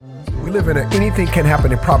live in an anything can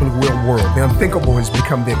happen and probably will world. The unthinkable has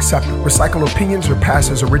become the accepted. Recycled opinions are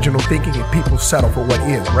passed as original thinking, and people settle for what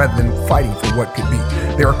is rather than fighting for what could be.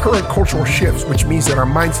 There are current cultural shifts, which means that our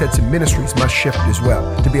mindsets and ministries must shift as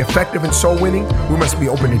well. To be effective in soul winning, we must be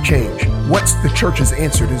open to change. What's the church's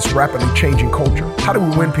answer to this rapidly changing culture? How do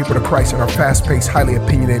we win people to Christ in our fast-paced, highly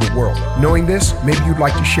opinionated world? Knowing this, maybe you'd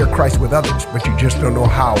like to share Christ with others, but you just don't know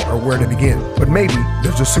how or where to begin. But maybe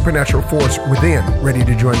there's a supernatural force within ready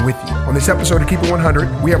to join with you. On this episode of Keep It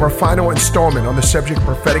 100, we have our final installment on the subject of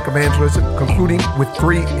prophetic evangelism, concluding with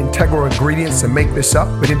 3 integral ingredients to make this up.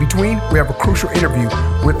 But in between, we have a crucial interview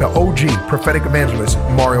with the OG prophetic evangelist,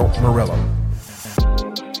 Murillo.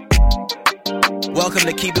 Welcome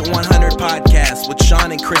to Keep It 100 podcast with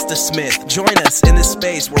Sean and Krista Smith. Join us in this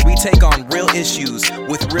space where we take on real issues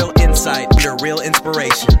with real insight under real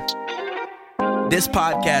inspiration. This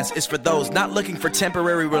podcast is for those not looking for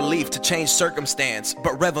temporary relief to change circumstance,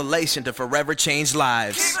 but revelation to forever change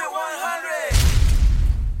lives. Keep It 100!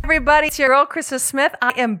 Everybody, it's your girl, Krista Smith.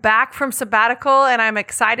 I am back from sabbatical, and I'm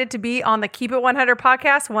excited to be on the Keep It 100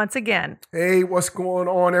 podcast once again. Hey, what's going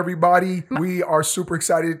on, everybody? We are super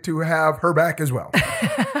excited to have her back as well.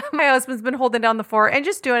 My husband's been holding down the fort and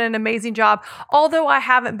just doing an amazing job. Although I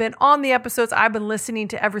haven't been on the episodes, I've been listening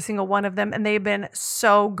to every single one of them, and they've been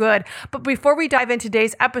so good. But before we dive into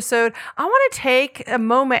today's episode, I want to take a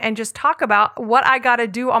moment and just talk about what I got to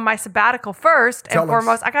do on my sabbatical first and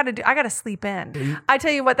foremost. I got to sleep in. Mm-hmm. I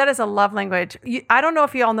tell you what, that is a love language. I don't know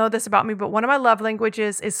if you all know this about me, but one of my love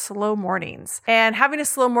languages is slow mornings. And having a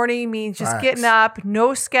slow morning means just getting up,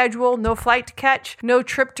 no schedule, no flight to catch, no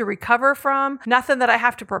trip to recover from, nothing that I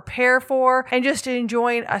have to prepare for, and just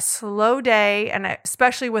enjoying a slow day, and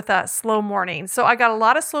especially with a slow morning. So I got a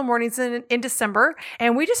lot of slow mornings in December,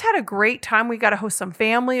 and we just had a great time. We got to host some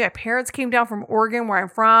family. My parents came down from Oregon, where I'm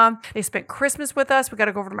from. They spent Christmas with us. We got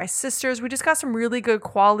to go over to my sister's. We just got some really good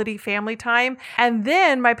quality family time. And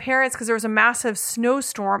then my parents, because there was a massive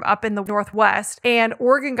snowstorm up in the Northwest, and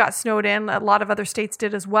Oregon got snowed in. A lot of other states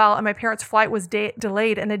did as well. And my parents' flight was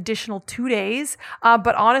delayed an additional 2 days.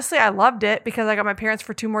 But honestly, I loved it because I got my parents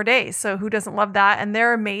for 2 more days. So who doesn't love that? And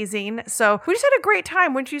they're amazing. So we just had a great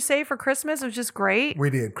time. Wouldn't you say for Christmas? It was just great. We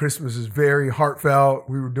did. Christmas is very heartfelt.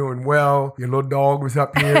 We were doing well. Your little dog was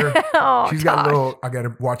up here. She's got a little, I got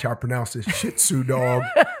to watch how I pronounce this, Shih Tzu dog.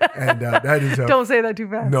 And that is don't say that too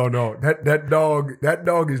fast. No. That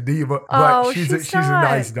dog is diva, but she's a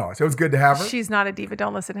nice dog. So it was good to have her. She's not a diva.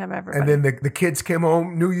 Don't listen to him, everybody. And then the kids came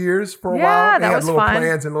home New Year's for a while. They had little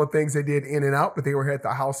plans and little things they did in and out, but they were at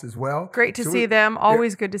the house as well. Great to see them.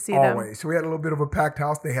 Always good to see them. Always. So we had a little bit of a packed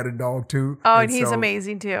house. They had a dog too. Oh, and he's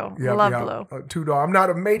amazing too. Love Blue. 2 dogs. I'm not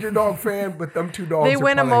a major dog fan, but them 2 dogs. They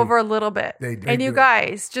win him over a little bit. They and you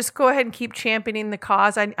guys, just go ahead and keep championing the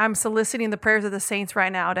cause. I'm soliciting the prayers of the saints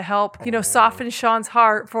right now to help, soften Sean's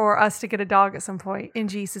heart for us to get a dog at some point in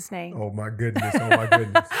Jesus' name. Oh my goodness.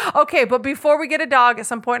 Okay, but before we get a dog at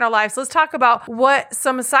some point in our lives, let's talk about what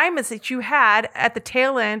some assignments that you had at the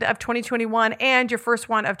tail end of 2021 and your first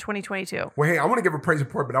one of 2022. Well, hey, I want to give a praise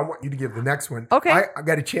report, but I want you to give the next one. Okay. I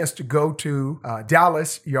got a chance to go to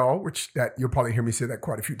Dallas, y'all, which that you'll probably hear me say that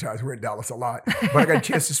quite a few times. We're in Dallas a lot. But I got a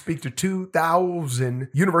chance to speak to 2,000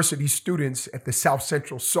 university students at the South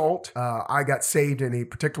Central SALT. I got saved in a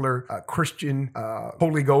particular Christian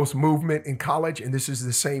Holy Ghost movement in college, and this is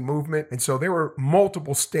the same movement. And so there were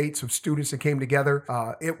multiple states of students that came together.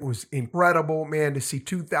 It was incredible, man, to see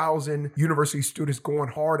 2,000 university students going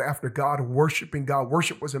hard after God, worshiping God.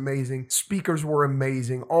 Worship was amazing. Speakers were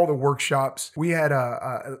amazing. All the workshops. We had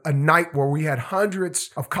a night where we had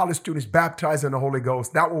hundreds of college students baptized in the Holy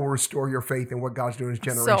Ghost. That will restore your faith in what God's doing in this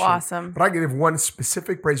generation. So awesome. But I give one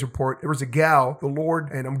specific praise report. There was a gal, the Lord,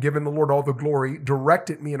 and I'm giving the Lord all the glory,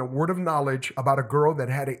 directed me in a word of knowledge about a girl that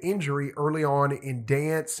had an injury early on in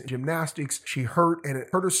dance, gymnastics. She hurt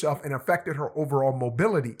herself and affected her overall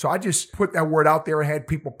mobility. So I just put that word out there and had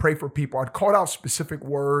people pray for people. I'd called out specific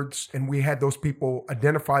words and we had those people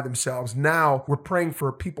identify themselves. Now we're praying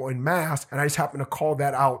for people in mass, and I just happened to call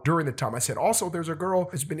that out during the time. I said, also, there's a girl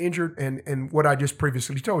that's been injured and what I just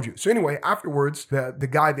previously told you. So anyway, afterwards, the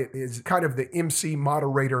guy that is kind of the MC,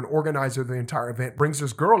 moderator, and organizer of the entire event brings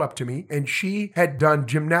this girl up to me, and she had done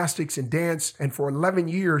gymnastics and dance, and for 11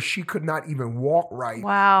 years, she could not even walk right.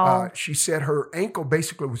 Wow. She said her ankle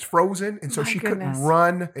basically was frozen, and so she couldn't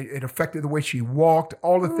run. It affected the way she walked.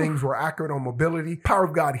 All the things were accurate on mobility. Power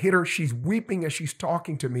of God hit her. She's weeping as she's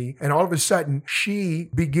talking to me, and all of a sudden, she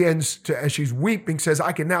begins to, as she's weeping, says,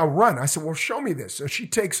 I can now run. I said, well, show me this. So she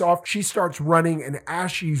takes off. She starts running, and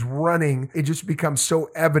as she's running, it just becomes so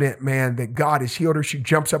evident, man, that God has healed her. She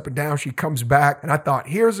jumps up and down. She comes back, and I thought,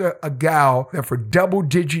 here's a gal that for double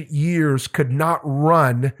double-digit years could not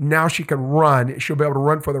run. Now she can run. She'll be able to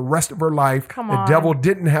run for the rest of her life. Come on. The devil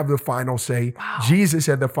didn't have the final say. Wow. Jesus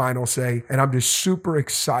had the final say. And I'm just super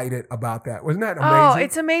excited about that. Wasn't that amazing? Oh,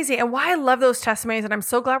 it's amazing. And why I love those testimonies, and I'm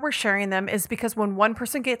so glad we're sharing them, is because when one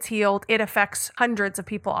person gets healed, it affects hundreds of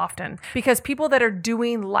people often. Because people that are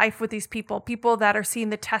doing life with these people that are seeing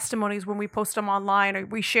the testimonies when we post them online or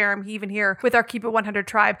we share them even here with our Keep It 100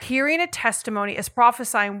 tribe, hearing a testimony is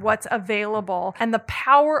prophesying what's available and the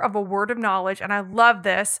power of a word of knowledge. And I love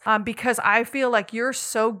this because I feel like you're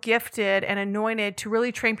so gifted and anointed to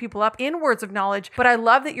really train people up in words of knowledge. But I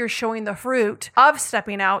love that you're showing the fruit of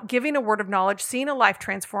stepping out, giving a word of knowledge, seeing a life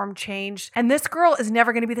transformed, changed. And this girl is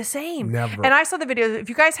never going to be the same. Never. And I saw the video. If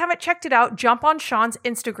you guys haven't checked it out, jump on Sean's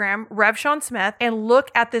Instagram, Rev Sean Smith, and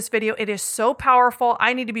look at this video. It is so powerful.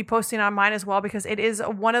 I need to be posting on mine as well because it is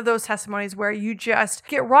one of those testimonies where you just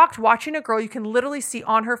get rocked watching a girl. You can literally see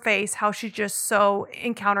on her face how she's just so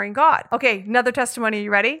encountering God. Okay, another testimony. Are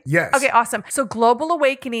you ready? Yes. Okay, awesome. So Global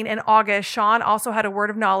Awakening in August, Sean also had a word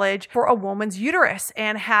of knowledge for a woman's uterus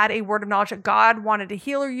and had a word of knowledge that God wanted to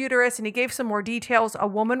heal her uterus, and he gave some more details. A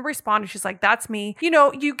woman responded. She's like, that's me. You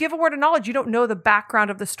know, you give a word of knowledge. You don't know the background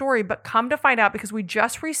of the story, but come to find out, because we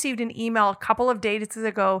just received an email a couple of days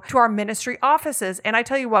ago to our ministry offices. And I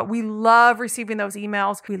tell you what, we love receiving those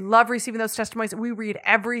emails. We love receiving those testimonies. We read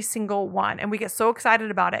every single one and we get so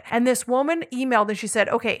excited about it. And this woman emailed and she said,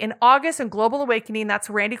 okay, in August in Global Awakening, that's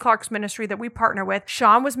Randy Clark's ministry that we partner with,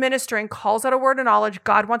 Sean was ministering, calls out a word of knowledge.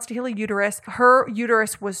 God wants to heal a uterus. Her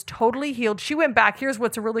uterus was totally healed. She went back. Here's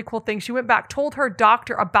what's a really cool thing. She went back, told her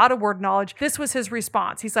doctor about a word of knowledge. This was his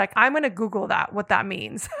response. He's like, I'm going to Google that, what that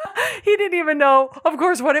means. He didn't even know, of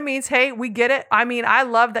course, what it means. Hey, we get it. I mean, I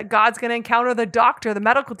love that God's going to encounter the doctor, the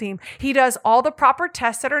medical team. He does all the proper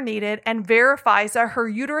tests that are needed and verifies that her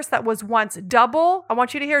uterus that was once double, I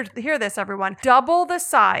want you to hear this, everyone, double the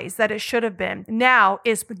size that it should have been, now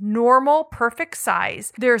is normal, perfect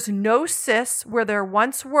size. There's no cysts where there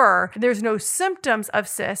once were. There's no symptoms of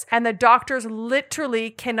cysts. And the doctors literally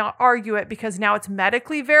cannot argue it because now it's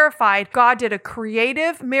medically verified. God did a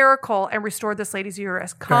creative miracle and restored this lady's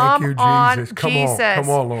uterus. Thank you, Jesus. Come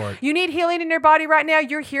on, Lord. You need healing in your body right now.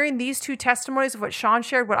 You're hearing these two testimonies of what Sean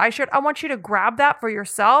shared, what I shared. I want you to grab that for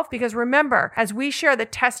yourself, because remember, as we share the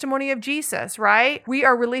testimony of Jesus, right? We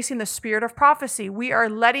are releasing the spirit of prophecy. We are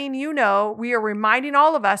letting you know, we are reminding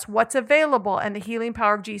all of us what's available, and the healing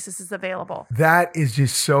power of Jesus is available. That is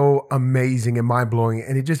just so amazing and mind-blowing.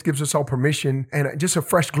 And it just gives us all permission and just a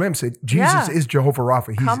fresh glimpse that Jesus is Jehovah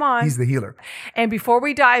Rapha. He's the healer. And before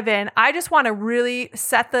we dive in, I just want to really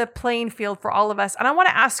set the playing field for all of us. And I want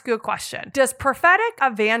to ask you a question. Does prophetic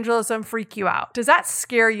evangelism freak you out? Does that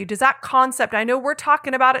scare you? Does that concept, I know we're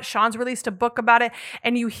talking about it. Sean's released a book about it,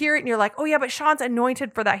 and you hear it and you're like, oh yeah, but Sean's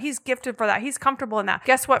anointed for that. He's gifted for that. He's comfortable in that.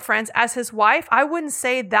 Guess what, friends? As his wife, I wouldn't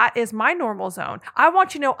say that is my normal zone. I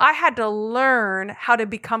want you to know I had to learn how to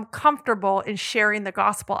become comfortable in sharing the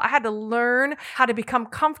gospel. I had to learn how to become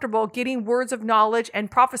comfortable getting words of knowledge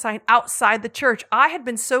and prophesying outside the church. I had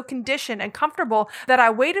been so conditioned and comfortable that I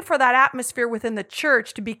waited for that atmosphere within the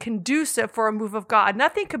church to be conducive for a move of God.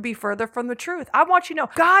 Nothing could be further from the truth. I want you to know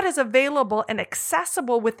God is available and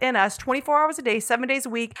accessible within us 24 hours a day, 7 days a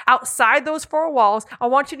week, outside those four walls. I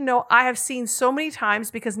want you to know I have seen so many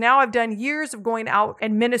times, because now I've done years of going out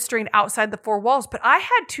and ministering outside the four walls, but I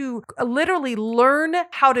had to literally learn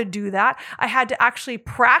how to do that. I had to actually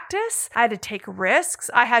practice. I had to take risks.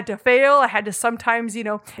 I had to fail. I had to sometimes,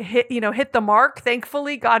 hit the mark.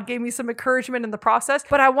 Thankfully, God gave me some encouragement in the process,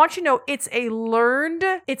 but I want you to know it's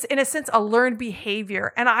in a sense, a learned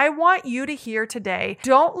behavior. And I want you to hear today,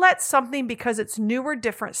 don't let something because it's new or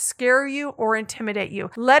different scare you or intimidate you.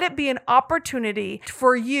 Let it be an opportunity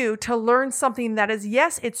for you to learn something that is,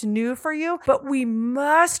 yes, it's new for you, but we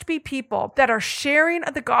must be people that are sharing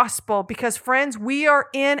the gospel, because friends, we are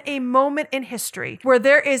in a moment in history where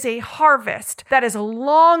there is a harvest that is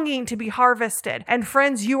longing to be harvested. And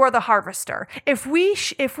friends, you are the harvester. If we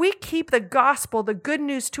keep the gospel, the good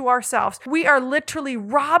news to ourselves, we are literally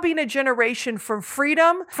robbing a generation from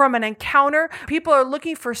freedom, from an encounter. People are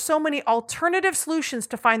looking for so many alternative solutions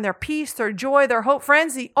to find their peace, their joy, their hope.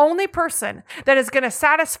 Friends, the only person that is going to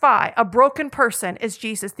satisfy a broken person is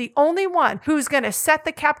Jesus. The only one who's going to set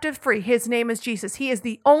the captive free, his name is Jesus. He is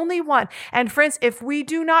the only one. And friends, if we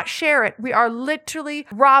do not share it, we are literally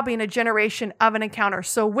robbing a generation of an encounter.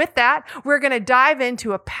 So with that, we're going to dive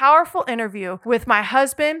into a powerful interview with my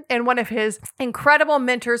husband and one of his incredible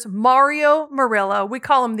mentors, Murillo. We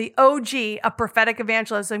call him the OG of prophetic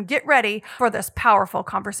evangelism. Get ready for this powerful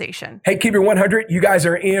conversation. Hey, Keep It 100. You guys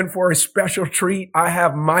are in for a special treat. I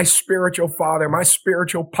have my spiritual father, my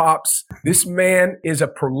spiritual pops, This man is a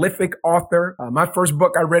prolific author. My first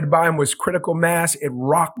book I read by him was Critical Mass. It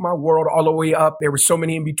rocked my world all the way up. There were so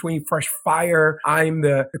many in between. Fresh Fire, I'm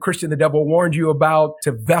the Christian the Devil Warned You About,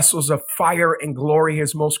 to Vessels of Fire and Glory,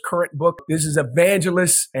 his most current book. This is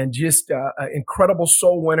Evangelist and just an incredible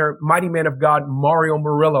soul winner, mighty man of God,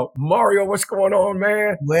 Murillo. Mario, what's going on,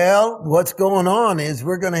 man? Well, what's going on is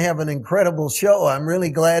we're going to have an incredible show. I'm really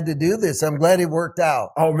glad to do this. I'm glad it worked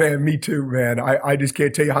out. Oh, man, me too, man. I just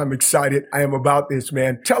can't tell you how I'm excited I am about this,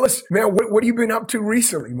 man. Tell us, man, what have you been up to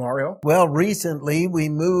recently, Mario? Well, recently we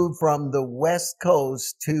moved from the West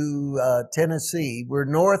Coast to Tennessee. We're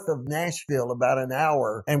north of Nashville, about an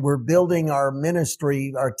hour, and we're building our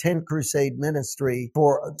ministry, our Tent Crusade ministry,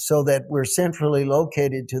 so that we're centrally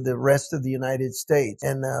located to the rest of the United States.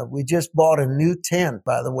 And we just bought a new tent,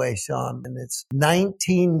 by the way, Sean, and it's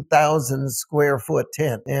 19,000 square foot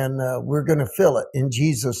tent, and we're going to fill it in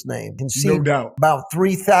Jesus' name. And see, no doubt, about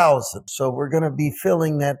 3,000. So we're going to be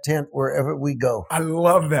filling that tent wherever we go. I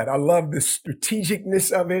love that. I love the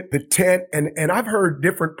strategicness of it, the tent. And I've heard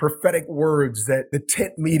different prophetic words that the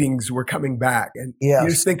tent meetings were coming back. And yes. You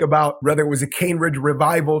just think about whether it was a Cane Ridge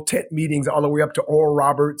revival, tent meetings all the way up to Oral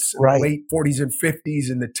Roberts in the late 40s and 50s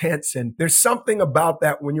in the tents. And there's something about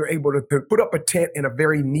that when you're able to put up a tent in a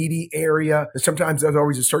very needy area. And sometimes there's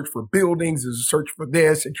always a search for buildings, there's a search for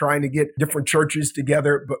this and trying to get different churches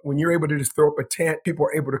together. But when you're able to just throw up a tent, people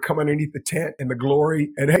are able to come underneath the tent and the glory.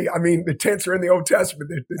 And hey, I mean, the tents are in the Old Testament,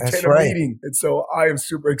 the tent of meeting. And so I am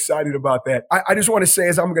super excited about that. I just want to say,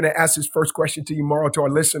 as I'm going to ask this first question to you, Mario, to our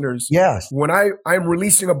listeners. Yes. When I'm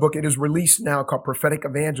releasing a book, it is released now called Prophetic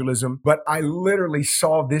Evangelism, but I literally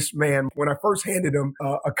saw this man when I first handed him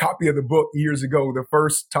a copy of the book years ago, the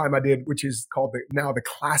first time I did, which is called the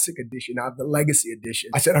classic edition, now the legacy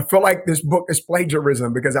edition. I said, I feel like this book is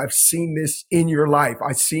plagiarism because I've seen this in your life.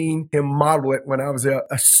 I've seen him model it when I was a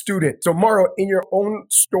student. So Mario, in your own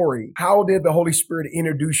story, how did the Holy Spirit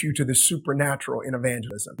introduce you to the supernatural in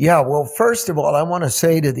evangelism? Yeah, well, first of all, I want to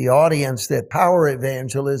say to the audience that power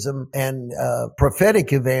evangelism and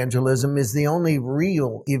prophetic evangelism is the only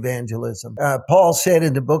real evangelism. Paul said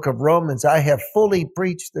in the book of Romans, I have fully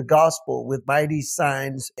preached the gospel with mighty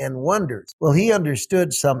signs and wonders. Well, he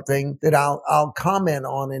understood something that I'll comment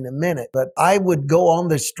on in a minute, but I would go on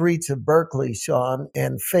the streets of Berkeley, Sean,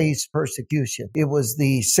 and face persecution. It was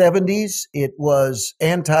the 70s. It was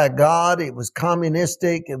anti-God. It was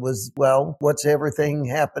communistic. It was, well, what's everything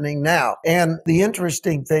happening now? And the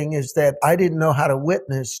interesting thing is that I didn't know how to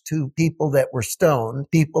witness to people that were stoned,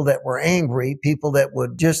 people that were angry, people that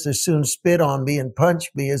would just as soon spit on me and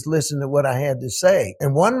punch me as listen to what I had to say.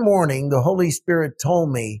 And one morning, the Holy Spirit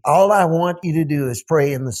told me, all I want you to do is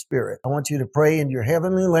pray in the Spirit. I want you to pray in your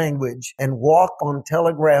heavenly language and walk on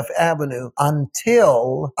Telegraph Avenue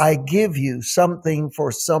until I give you something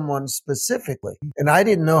for someone specifically. And I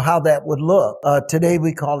didn't know how that would look. Today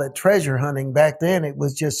we call it treasure hunting. Back then it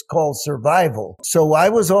was just called survival. So I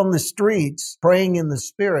was on the streets praying in the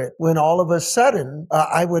Spirit when all of a sudden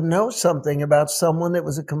I would know something about someone that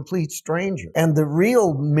was a complete stranger. And the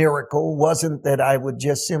real miracle wasn't that I would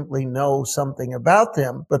just simply know something about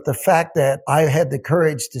them, but the fact that I had the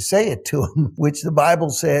courage to say it to them, which the Bible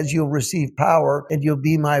says you'll receive power and you'll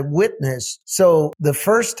be my witness. So the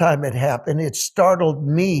first time it happened, it startled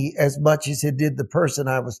me as much as it did the person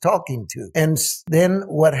I was talking to. And then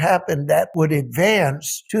what happened, that would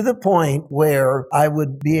advance to the point where I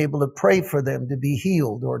would be able to pray for them to be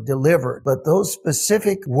healed or delivered. But those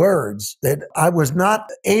specific words that I was not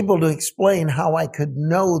able to explain how I could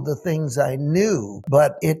know the things I knew,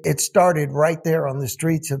 but it started right there on the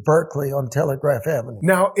streets of Berkeley on Telegraph Avenue.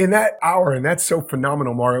 Now, in that hour, and that's so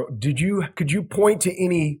phenomenal, Mario, could you point to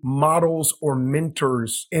any models or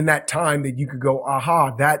mentors in that time that you could go,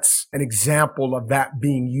 aha, that's an example of that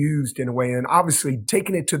being used in a way? And obviously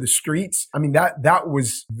taking it to the streets, I mean, that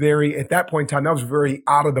was very, at that point in time, that was very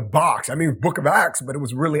out of the box. I mean, Book of Acts, but it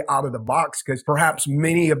was really out of the box because perhaps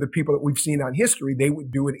many of the people that we've seen on history, they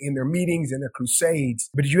would do it in their meetings and their crusades.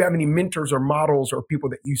 But did you have any mentors or models or people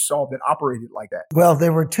that you saw that operated like that? Well,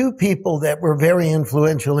 there were two people that were very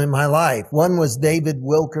influential in my life. One was David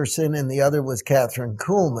Wilkerson and the other was Catherine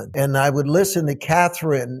Kuhlman. And I would listen to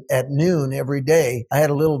Catherine at noon every day. I had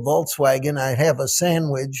a little Volkswagen. I'd have a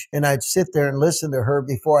sandwich and I'd sit there and listen to her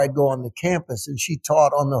before I'd go on the campus. And she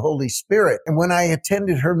taught on the Holy Spirit. And when I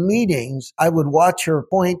attended her meetings, I would watch her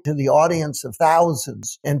point to the audience of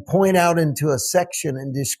thousands and point out into a section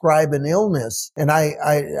and describe an illness. And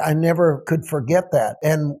I never could forget that.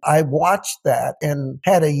 And I watched that and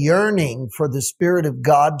had a yearning for the Spirit of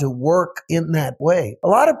God to work in that way. A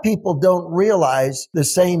lot of people don't realize the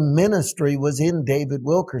same ministry was in David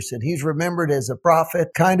Wilkerson. He's remembered as a prophet prophet,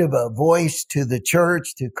 kind of a voice to the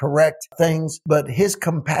church to correct things, but his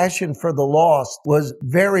compassion for the lost was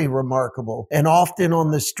very remarkable. And often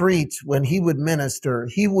on the streets, when he would minister,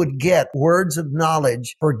 he would get words of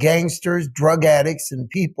knowledge for gangsters, drug addicts, and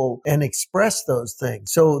people and express those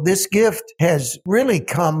things. So this gift has really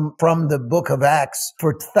come from the book of Acts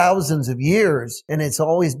for thousands of years, and it's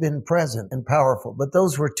always been present and powerful. But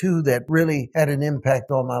those were two that really had an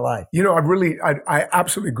impact on my life. You know, I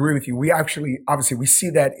absolutely agree with you. We actually, obviously, we see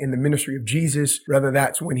that in the ministry of Jesus, whether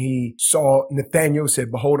that's when he saw Nathanael,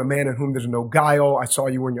 said, behold, a man in whom there's no guile. I saw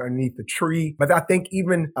you when you're underneath the tree. But I think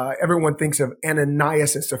even everyone thinks of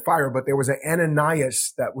Ananias and Sapphira, but there was an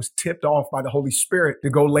Ananias that was tipped off by the Holy Spirit to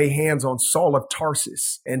go lay hands on Saul of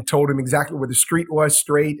Tarsus and told him exactly where the street was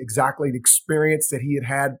straight, exactly the experience that he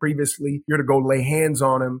had previously. You're to go lay hands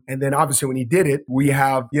on him. And then obviously when he did it, we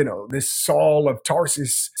have, this Saul of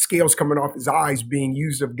Tarsus, scales coming off his eyes, being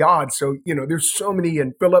used of God. So, there's so many,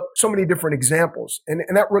 and Philip, so many different examples. And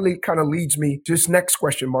that really kind of leads me to this next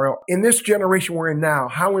question, Mario. In this generation we're in now,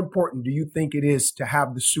 how important do you think it is to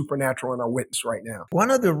have the supernatural in our witness right now?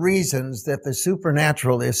 One of the reasons that the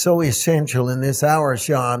supernatural is so essential in this hour,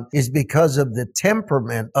 Sean, is because of the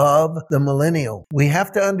temperament of the millennial. We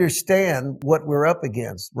have to understand what we're up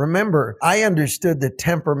against. Remember, I understood the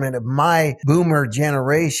temperament of my boomer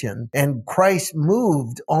generation, and Christ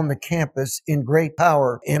moved on the campus in great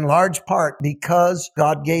power, in large part because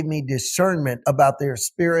God gave me discernment about their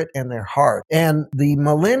spirit and their heart. And the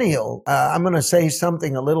millennial, I'm going to say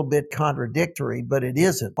something a little bit contradictory, but it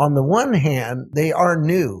isn't. On the one hand, they are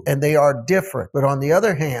new and they are different. But on the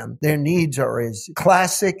other hand, their needs are as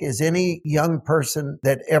classic as any young person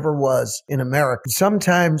that ever was in America.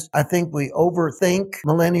 Sometimes I think we overthink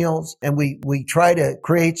millennials and we try to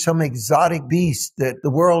create some exotic beast that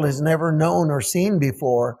the world has never known or seen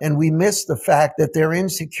before. And we miss the fact that their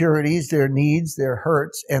insecurities, their needs, their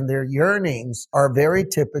hurts, and their yearnings are very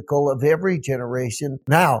typical of every generation.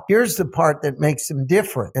 Now, here's the part that makes them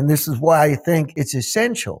different. And this is why I think it's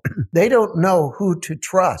essential. They don't know who to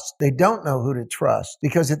trust. They don't know who to trust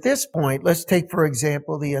because at this point, let's take, for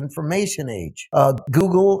example, the information age.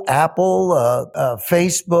 Google, Apple,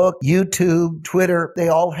 Facebook, YouTube, Twitter, they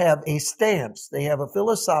all have a stance. They have a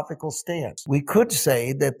philosophical stance. We could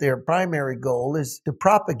say that their primary goal is to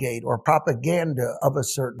propagate or propaganda of a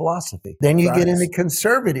certain philosophy. Then you get into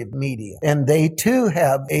conservative media, and they too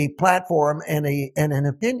have a platform and an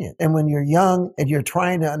opinion. And when you're young and you're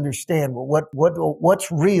trying to understand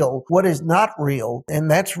what's real, what is not real, and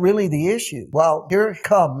that's really the issue. Well, here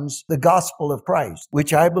comes the gospel of Christ,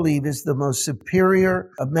 which I believe is the most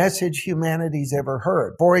superior message humanity's ever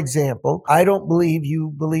heard. For example, I don't believe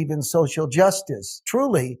you believe in social justice,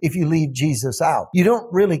 truly, if you leave Jesus out. You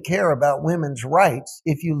don't really care about women's rights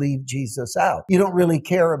if you leave Jesus out. You don't really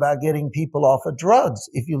care about getting people off of drugs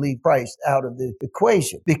if you leave Christ out of the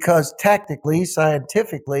equation. Because tactically,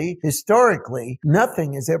 scientifically, historically,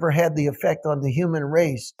 nothing has ever had the effect on the human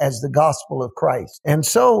race as the gospel of Christ. And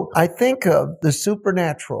so I think of the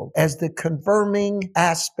supernatural as the confirming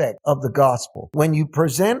aspect of the gospel. When you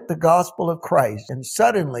present the gospel of Christ and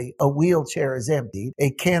suddenly a wheelchair is emptied,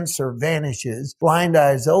 a cancer vanishes, blind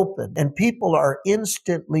eyes open, and people are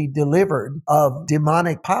instantly delivered of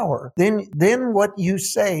demonic power, then what you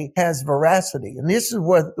say has veracity. And this is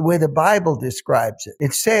the way the Bible describes it.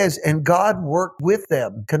 It says, and God worked with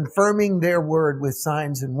them, confirming their word with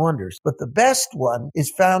signs and wonders. But the best one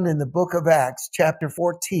is found in the book of Acts, chapter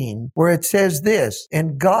 14, where it says this,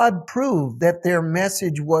 and God proved that their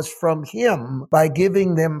message was from him by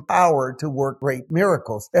giving them power to work great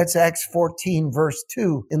miracles. That's Acts 14, verse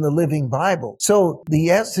 2 in the Living Bible. So the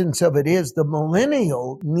essence of it is the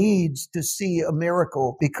millennial needs to see a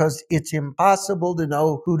miracle because it's impossible to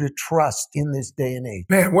know who to trust in this day and age.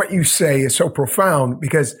 Man, what you say is so profound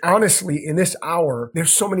because honestly, in this hour,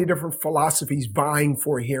 there's so many different philosophies vying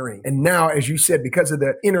for hearing. And now, as you said, because of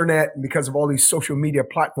the internet and because of all these social media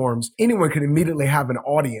platforms, anyone can immediately have an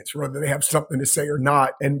audience, whether they have something to say or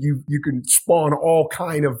not. And you can spawn all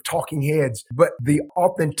kind of talking heads. But the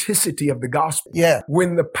authenticity of the gospel,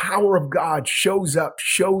 when the power of God shows up,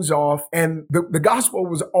 shows off, and the gospel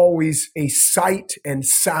was always a sight and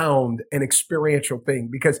sound and experiential thing.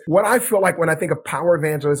 Because what I feel like when I think of power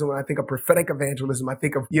evangelism, when I think of prophetic evangelism, I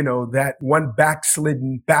think of, that one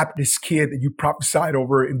backslidden Baptist kid that you prophesied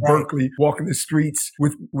over in Berkeley, walking the streets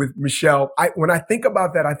with Michelle. When I think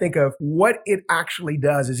about that, I think of what it actually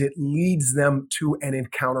does is it leads them to an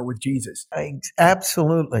encounter with Jesus.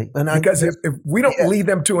 Absolutely. Because if we don't lead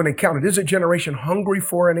them to an encounter, there's a generation hungry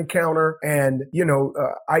for an encounter. And,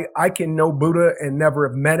 I can know Buddha and never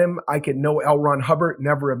have met him. I can know L. Ron Hubbard,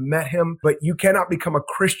 never have met him. But you cannot become a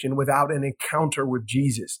Christian without an encounter with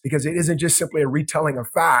Jesus, because it isn't just simply a retelling of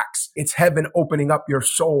facts. It's heaven opening up your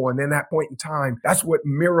soul. And then that point in time, that's what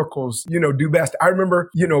miracles, do best. I remember,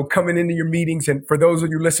 coming into your meetings. And for those of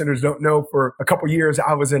you listeners don't know, for a couple of years,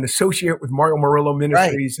 I was an associate with Murillo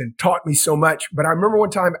Ministries and taught me so much. But I remember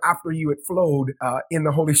one time after you had flowed in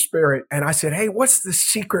the Holy Spirit, and I said, hey, what's the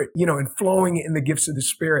secret, in flowing in the gifts of the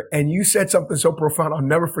Spirit? And you said something so profound. I'll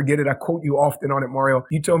never forget it. I quote you often on it, Mario.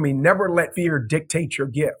 You told me, never let fear dictate your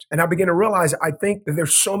gift. And I began to realize, I think that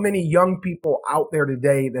there's so many young people out there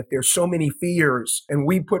today that there's so many fears, and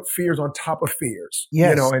we put fears on top of fears.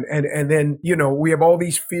 Yes. And then, we have all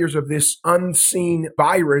these fears of this unseen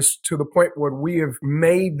virus to the point where we have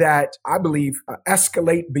made that, I believe,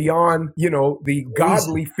 escalate beyond, the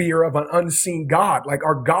godly fear of an unseen God. Like,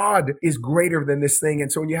 our God is greater than this thing.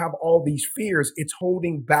 And so when you have all these fears, it's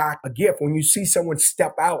holding back a gift. When you see someone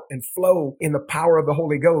step out and flow in the power of the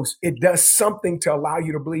Holy Ghost, it does something to allow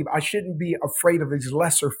you to believe, I shouldn't be afraid of these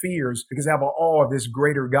lesser fears because I have awe of this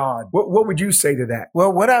greater God. What would you say to that?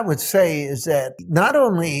 Well, what I would say is that not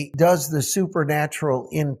only does the supernatural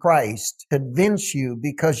in Christ convince you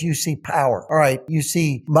because you see power. All right, you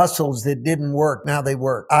see muscles that didn't work, now they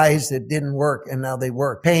work. Eyes that didn't work, and now they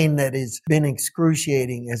work. Pain that has been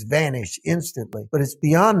excruciating has vanished instantly. But it's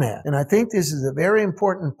beyond that. And I think this is a very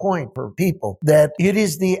important point for people, that it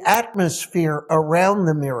is the atmosphere around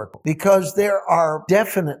the miracle, because there are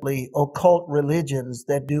definitely occult religions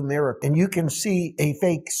that do miracles. And you can see a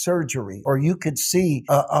fake surgery, or you could see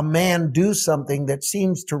a man do something that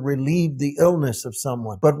seems to relieve the illness of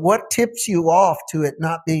someone. But what tips you off to it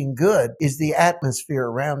not being good is the atmosphere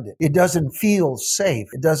around it. It doesn't feel safe.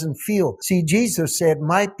 It doesn't feel. See, Jesus said,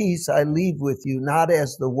 my peace I leave with you, not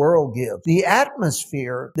as the world gives. The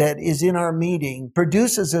atmosphere that is in our meeting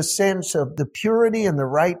produces a sense of the purity and the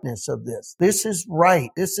rightness of this. This is right.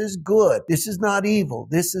 This is good. This is not evil.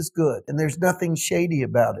 This is good. And there's nothing shady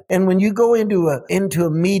about it. And when you go into a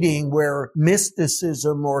meeting where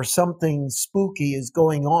mysticism or something spooky is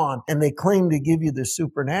going on, and they claim to give you the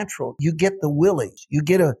supernatural, you get the willies. You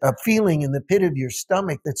get a feeling in the pit of your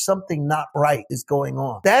stomach that something not right is going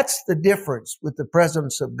on. That's the difference with the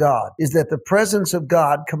presence of God, is that the presence of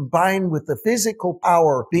God combined with the physical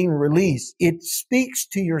power being released, it speaks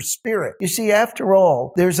to your spirit. You see, after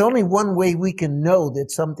all, there's only one way we can know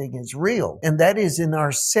that something is real, and that is in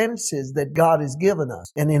our senses that God has given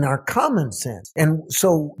us and in our common sense. And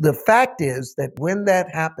so the fact is that when that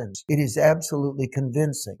happens, it is absolutely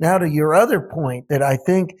convincing. Now, to your other point that I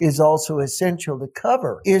think is also essential to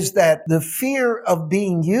cover, is that the fear of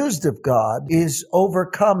being used of God is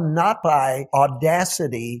overcome not by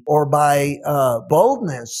audacity or by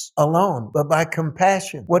boldness alone, but by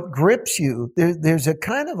compassion. What grips you, there's a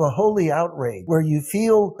kind of a holy outrage where you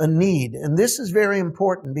feel a need. And this is very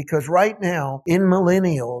important, because right now in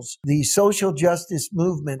millennials, the social justice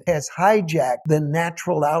movement has hijacked the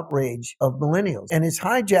natural outrage of millennials, and it's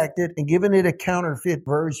hijacked it and given it a counterfeit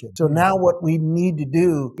version. So now what we need to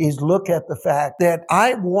do is look at the fact that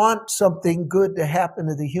I want something good to happen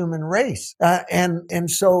to the human race. And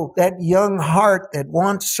so that young heart that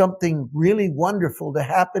wants something really wonderful to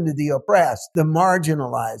happen to the oppressed, the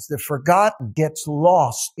marginalized, the forgotten, gets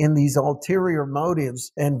lost in these ulterior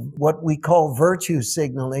motives and what we call virtue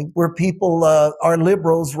signaling, where people are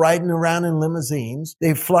liberals riding around in limousines.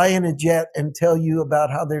 They fly in a jet and tell you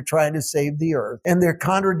about how they're trying to save the earth. And they're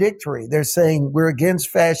contradictory. They're saying, we're against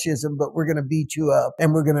fascism, but we're going to beat you up,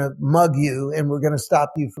 and we're going to mug you, and we're going to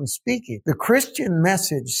stop you from speaking. The Christian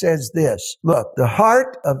message says this: look, the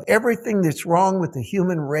heart of everything that's wrong with the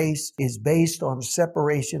human race is based on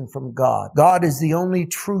separation from God. God is the only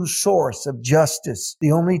true source of justice,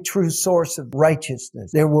 the only true source of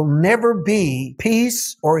righteousness. There will never be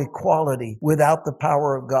peace or equality without the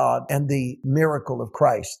power of God and the miracle of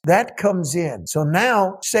Christ. That comes in. So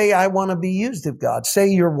now, say I want to be used of God. Say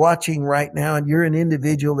you're watching right now and you're an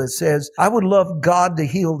individual that says, I would love God to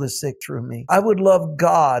heal the sick through me. I would love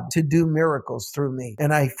God to do miracles through me.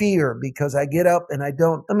 And I fear because I get up and I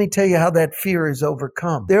don't. Let me tell you how that fear is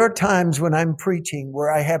overcome. There are times when I'm preaching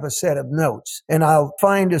where I have a set of notes and I'll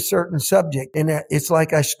find a certain subject, and it's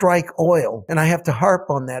like I strike oil and I have to harp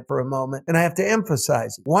on that for a moment and I have to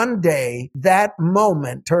emphasize it. One day, that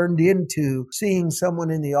moment turned into seeing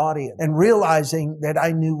someone in the audience and realizing that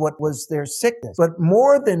I knew what was their sickness. But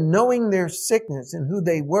more than knowing their sickness and who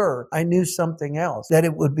they were, I knew something else, that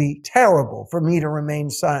it would be terrible for me to remain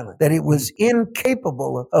silent, that it was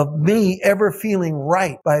incapable of me ever feeling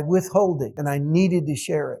right by withholding, and I needed to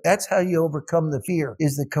share it. That's how you overcome the fear,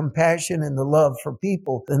 is the compassion and the love for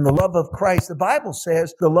people and the love of Christ. The Bible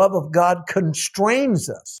says the love of God constrains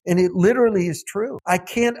us, and it literally is true. I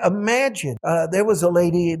can't imagine There was a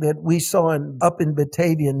lady that we saw up in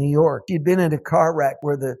Batavia, New York. She'd been in a car wreck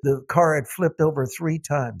where the car had flipped over 3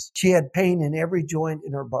 times. She had pain in every joint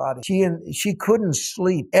in her body. She couldn't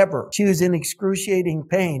sleep ever. She was in excruciating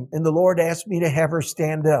pain, and the Lord asked me to have her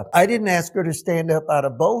stand up. I didn't ask her to stand up out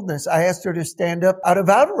of boldness. I asked her to stand up out of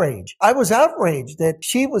outrage. I was outraged that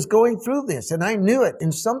she was going through this, and I knew it,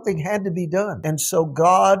 and something had to be done. And so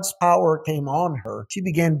God's power came on her. She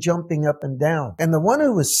began jumping up and down. And the one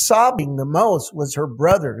who was sobbing the most was her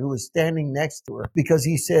brother, who was standing next to her, because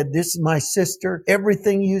he said, "This is my sister.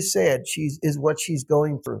 Everything you said is what she's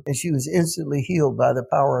going through." And she was instantly healed by the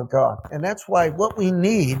power of God. And that's why what we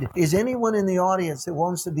need is anyone in the audience that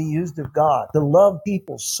wants to be used of God, to love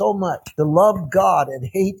people so much, to love God and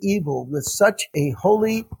hate evil with such a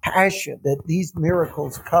holy passion that these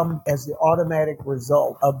miracles come as the automatic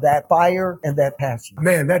result of that fire and that passion.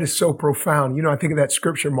 Man, that is so profound. I think of that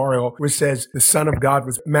scripture, Mario, which says the Son of God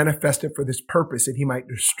was manifested for this purpose, that he might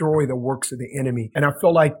destroy the works of the enemy. And I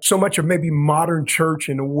feel like so much of maybe modern church,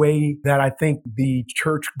 in a way that I think the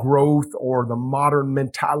church growth or the modern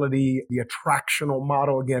mentality, the attractional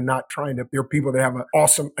model, again, not trying to, there are people that have an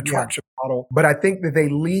awesome attraction model, but I think that they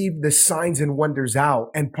leave the signs and wonders out.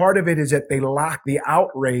 And part of it is that they lack the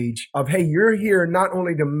outrage of, hey, you're here not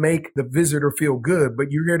only to make the visitor feel good, but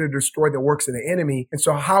you're here to destroy the works of the enemy. And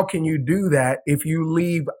so how can you do that if you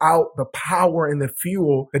leave out the power and the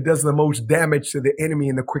fuel that does the most damage to the enemy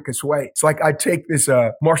in the quickest way? It's like I take this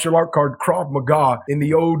martial art called Krav Maga. In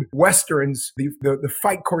the old Westerns, the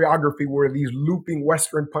fight choreography where these looping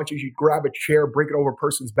Western punches, you grab a chair, break it over a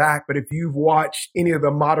person's back. But if you've watched any of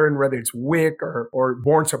the modern, whether it's Wick or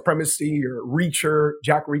Born Supremacy or Reacher,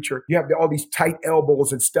 Jack Reacher, you have all these tight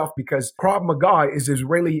elbows and stuff, because Krav Maga is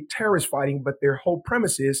Israeli terrorist fighting, but their whole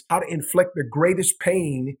premise is how to inflict the greatest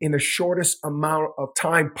pain in the shortest amount of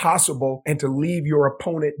time possible and to leave your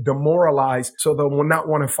opponent demoralized so they will not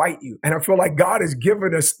want to fight you. And I feel like God has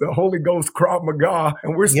given us the Holy Ghost Krav Maga,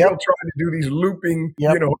 and we're still trying to do these looping,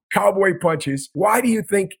 cowboy punches. Why do you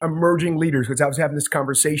think emerging leaders, because I was having this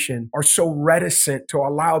conversation, are so reticent to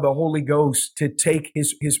allow the Holy Ghost to take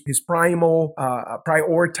his primal,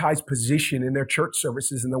 prioritized position in their church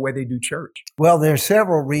services and the way they do church? Well, there are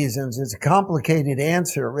several reasons. It's a complicated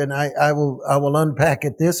answer, and I will unpack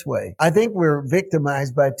it this way. I think we're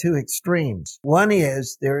victimized by 2 extremes. One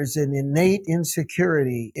is there is an innate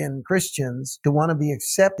insecurity in Christians to want to be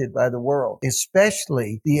accepted by the world,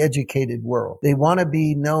 especially the educated world. They want to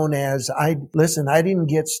be known as, I didn't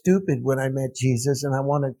get stupid when I met Jesus, and I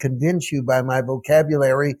want to convince you by my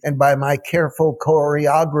vocabulary and by my careful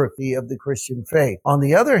choreography of the Christian faith. On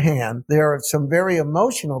the other hand, there are some very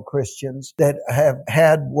emotional Christians that have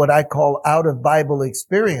had what I call out of Bible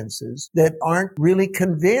experiences that aren't really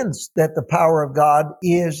convinced that the power of God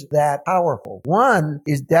is that powerful. One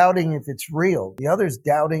is doubting if it's real. The other is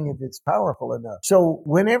doubting if it's powerful enough. So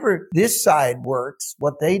whenever this side works,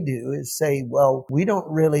 what they do is say, well, we don't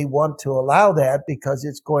really want to allow that because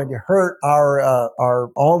it's going to hurt our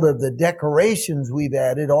all of the decorations we've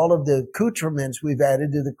added, all of the accoutrements we've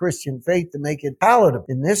added to the Christian faith to make it palatable.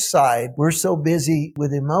 In this side, we're so busy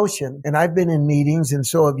with emotion, and I've been in meetings, and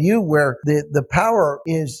so have you, where the power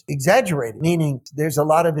is exaggerated, meaning there's a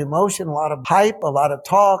lot of emotion, a lot of hype, a lot of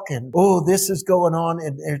talk, and this is going on,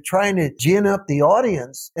 and they're trying to gin up the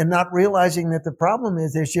audience and not realizing that the problem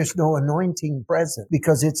is there's just no anointing present,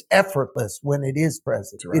 because it's effortless when it is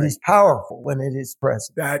present. Right. It is powerful when it is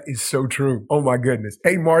present. That is so true. Oh my goodness.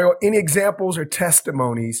 Hey, Mario, any examples or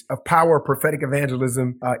testimonies of power of prophetic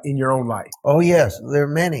evangelism in your own life? Oh yes, there are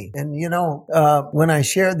many. And when I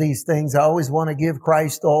share these things, I always want to give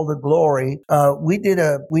Christ all the glory. We did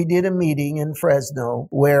a meeting in Fresno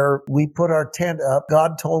where we put our tent up.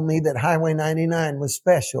 God told me that Highway 99 was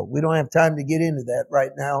special. We don't have time to get into that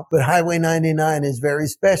right now, but Highway 99 is very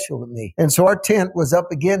special to me. And so our tent was up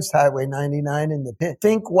against Highway 99 in the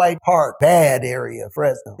Think White Park, bad area,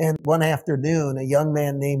 Fresno. And one afternoon, a young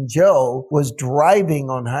man named Joe was driving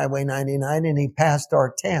on Highway 99, and he passed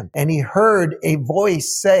our tent, and he heard a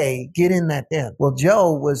voice say, "Get in that tent." Well,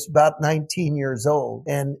 Joe was about 19 years old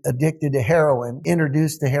and addicted to heroin,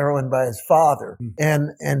 introduced to heroin by his father.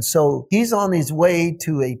 And so he's on his way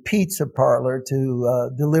to a pizza parlor to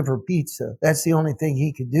deliver pizza. That's the only thing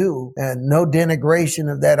he could do, and no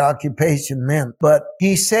denigration of that occupation meant. But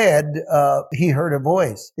he said he heard a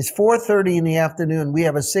voice. It's 4:30 in the afternoon. We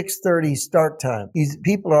have a 6:30 start time.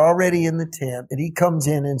 People are already in the tent, and he comes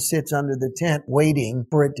in and sits under the tent waiting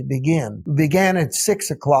for it to begin. We began at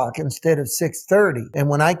 6 o'clock instead of 6:30. And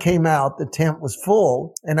when I came out, the tent was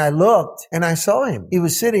full, and I looked and I saw him. He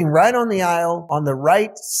was sitting right on the aisle, on the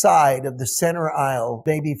right side of the center aisle,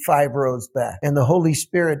 maybe 5 rows back. And the Holy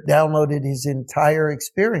Spirit Spirit downloaded his entire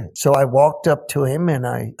experience. So I walked up to him and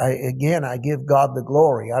I give God the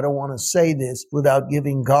glory. I don't want to say this without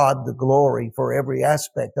giving God the glory for every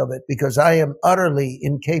aspect of it, because I am utterly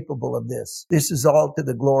incapable of this. This is all to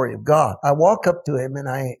the glory of God. I walk up to him and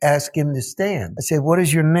I ask him to stand. I said, what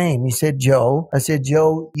is your name? He said, Joe. I said,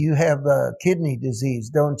 Joe, you have kidney disease,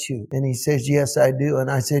 don't you? And he says, yes, I do. And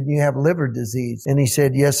I said, you have liver disease. And he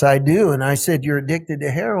said, yes, I do. And I said, you're addicted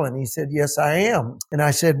to heroin. He said, yes, I am. And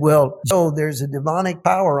I said, well, Joe, there's a demonic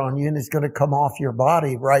power on you and it's going to come off your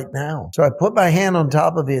body right now. So I put my hand on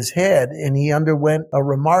top of his head and he underwent a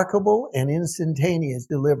remarkable and instantaneous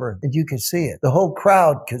deliverance. And you could see it. The whole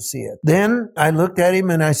crowd could see it. Then I looked at him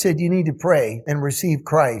and I said, you need to pray and receive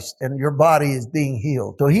Christ and your body is being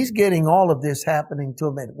healed. So he's getting all of this happening to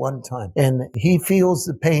him at one time. And he feels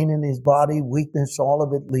the pain in his body, weakness, all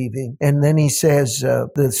of it leaving. And then he says,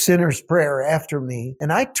 the sinner's prayer after me.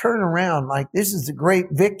 And I turn around like this is a great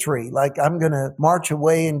victory. Like I'm going to march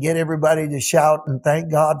away and get everybody to shout and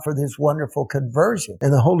thank God for this wonderful conversion.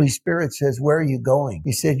 And the Holy Spirit says, where are you going?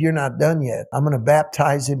 He said, you're not done yet. I'm going to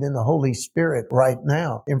baptize him in the Holy Spirit right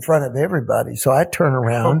now in front of everybody. So I turn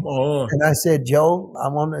around and I said, Joe, I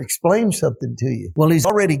want to explain something to you. Well, he's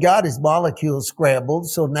already got his molecules scrambled.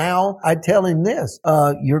 So now I tell him this,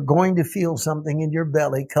 you're going to feel something in your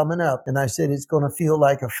belly coming up. And I said, it's going to feel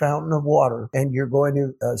like a fountain of water and you're going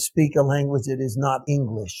to speak a language that is not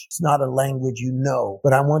English. It's not a language you know,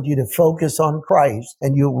 but I want you to focus on Christ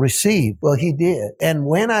and you'll receive. Well, he did. And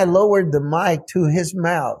when I lowered the mic to his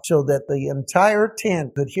mouth so that the entire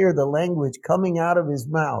tent could hear the language coming out of his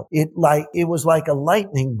mouth, it was like a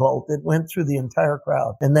lightning bolt that went through the entire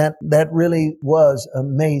crowd. And that really was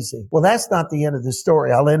amazing. Well, that's not the end of the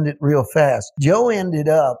story. I'll end it real fast. Joe ended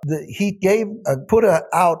up, he put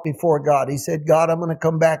out before God. He said, God, I'm going to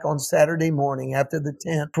come back on Saturday morning after the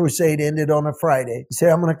tent crusade ended on a Friday. He said,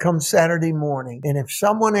 I'm going to come Saturday morning. And if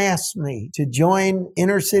someone asks me to join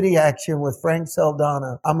Inner City Action with Frank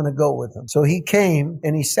Saldana, I'm going to go with him. So he came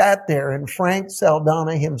and he sat there and Frank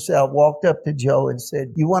Saldana himself walked up to Joe and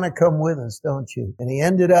said, you want to come with us, don't you? And he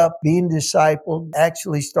ended up being discipled,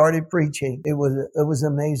 actually started preaching. It was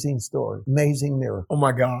an amazing story, amazing miracle. Oh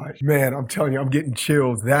my gosh, man, I'm telling you, I'm getting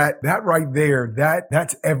chills. That right there,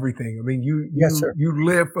 that's everything. I mean, Yes, sir. You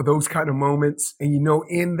live for those kind of moments. And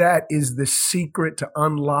in that is the secret to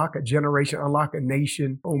unlock a generation, unlock a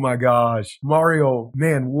nation. Oh my gosh. Mario,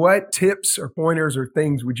 man, what tips or pointers or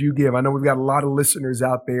things would you give? I know we've got a lot of listeners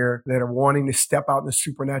out there that are wanting to step out in the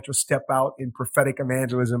supernatural, step out in prophetic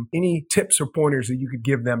evangelism. Any tips or pointers that you could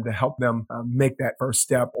give them to help them make that first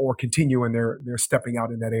step or continue in their stepping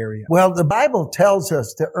out in that area? Well, the Bible tells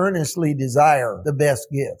us to earnestly desire the best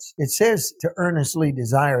gifts. It says to earnestly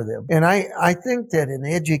desire them. And I think that an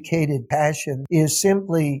educated passion is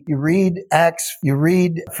simply, you read Acts, you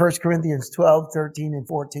read 1 Corinthians 12, 13, and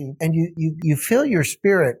 14, and you fill your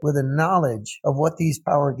spirit with a knowledge of what these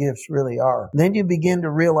power gifts really are. Then you begin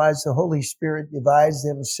to realize the Holy Spirit divides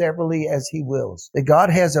them severally as he wills. That God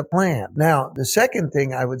has a plan. Now, the second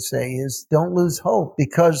thing I would say is don't lose hope,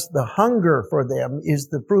 because the hunger for them is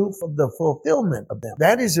the proof of the fulfillment of them.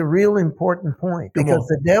 That is a real important point, because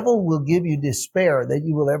the devil will give you despair that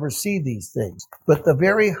you will ever see these things. But the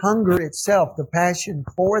very hunger itself, the passion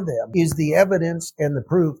for them, is the evidence and the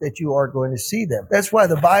proof that you are going to see them. That's why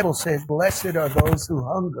the Bible says, blessed are those who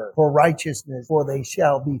hunger for righteousness, for they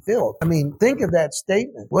shall be filled. I mean, think of that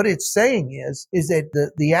statement. What it's saying is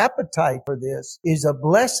that the appetite for this is a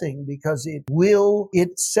blessing, because it will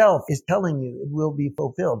itself is telling you it will be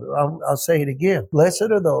fulfilled. I'll say it again. Blessed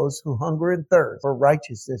are those who hunger and thirst for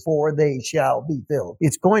righteousness, for they shall be filled.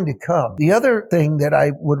 It's going to come. The other thing that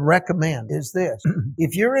I would recommend is this.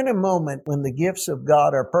 If you're in a moment when the gifts of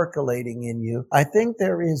God are percolating in you, I think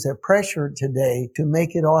there is a pressure today to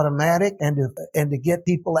make it automatic and to get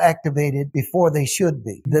people activated before they should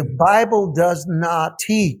be. The Bible does not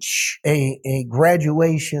teach a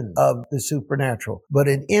graduation of the supernatural, but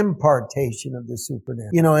an impartation of the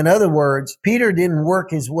supernatural. In other words, Peter didn't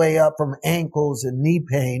work his way up from ankles and knee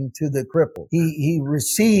pain to the cripple. He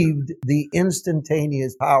received the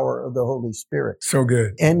instantaneous power of the Holy Spirit. So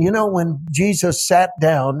good. And when Jesus sat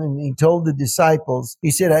down and he told the disciples,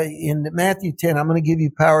 he said in Matthew 10, I'm going to give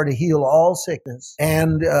you power to heal all sickness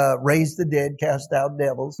and raise the dead, cast out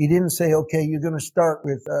devils. He didn't say, okay, you're going to start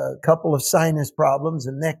with a couple of sinus problems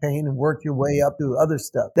and neck pain and work your way up to other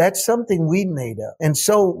stuff. That's something we made up. And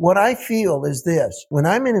so what I feel is this: when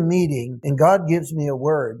I'm in a meeting and God gives me a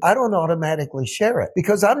word, I don't automatically share it,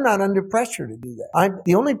 because I'm not under pressure to do that.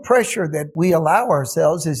 The only pressure that we allow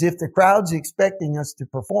ourselves is if the crowd's expecting us to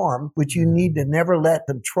perform, which you need to never let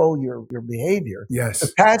control your behavior. Yes.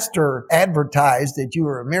 The pastor advertises advertised that you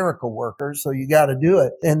were a miracle worker, so you got to do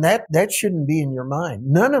it. And that shouldn't be in your mind.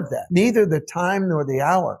 None of that. Neither the time nor the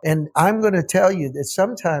hour. And I'm going to tell you that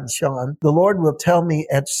sometimes, Sean, the Lord will tell me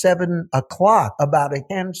at 7 o'clock about a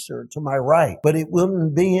cancer to my right, but it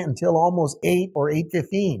wouldn't be until almost 8 or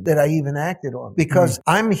 8:15 that I even acted on, because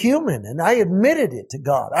I'm human, and I admitted it to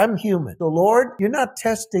God. I'm human. So Lord, you're not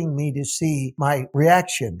testing me to see my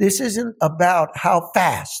reaction. This isn't about how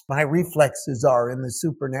fast my reflexes are in the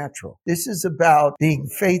supernatural. This is about being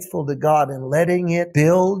faithful to God and letting it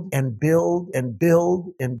build and build and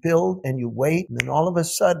build and build, and you wait, and then all of a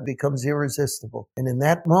sudden it becomes irresistible. And in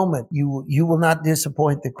that moment, you will not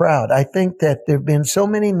disappoint the crowd. I think that there have been so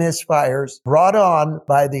many misfires brought on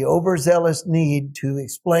by the overzealous need to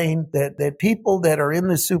explain that people that are in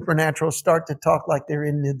the supernatural start to talk like they're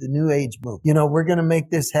in the New Age movement. You know, we're going to make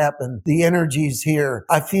this happen. The energy's here.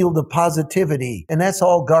 I feel the positivity. And that's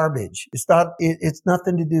all garbage. It's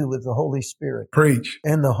nothing to do with the Holy Spirit. Preach.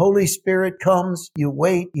 And the Holy Spirit comes, you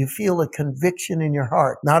wait, you feel a conviction in your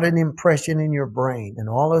heart, not an impression in your brain. And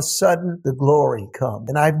all of a sudden, the glory comes.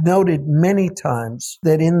 And I've noted many times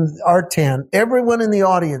that in our tent, everyone in the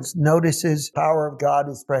audience notices the power of God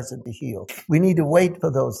is present to heal. We need to wait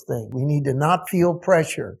for those things. We need to not feel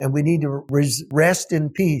pressure, and we need to rest in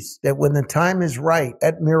peace that when the time is right,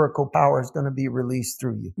 that miracle power is going to be released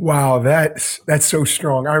through you. Wow, that's so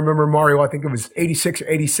strong. I remember, Mario, I think it was 86 or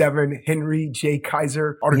 87, Henry J.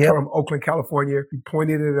 Kaiser Auditorium, Oakland, California. He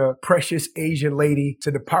pointed at a precious Asian lady,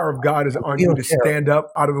 said the power of God is on you to stand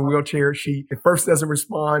up out of the wheelchair. She at first doesn't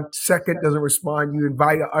respond, second doesn't respond. You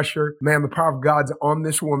invite an usher. Ma'am, the power of God's on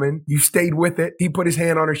this woman. You stayed with it. He put his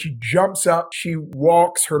hand on her. She jumps up. She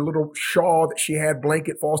walks. Her little shawl that she had,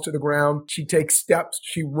 blanket, falls to the ground. She takes steps.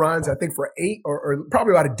 She runs. I think for 8 or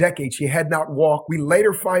probably about a decade, she had not walked. We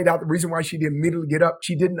later find out the reason why she didn't immediately get up.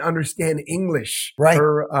 She didn't understand English. Right.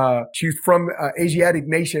 She's from Asiatic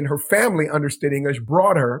nation. Her family understood English,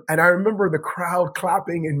 brought her. And I remember the crowd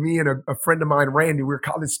clapping, and me and a friend of mine, Randy, we were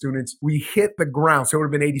college students. We hit the ground. So it would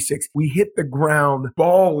have been 86. We hit the ground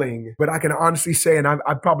bawling. But I can honestly say, and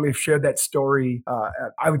I probably have shared that story,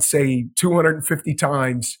 I would say 250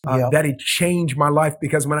 times, that it changed my life,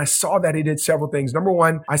 because when I saw that, it did several things. Number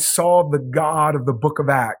one, I saw the God of the book of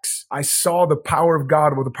Acts. I saw the power of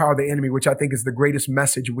God over the power of the enemy, which I think is the greatest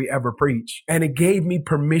message we ever preach. And it gave me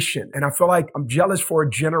permission. And I feel like I'm jealous for a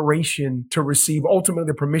generation to receive. Ultimately,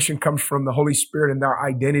 the permission comes from the Holy Spirit and their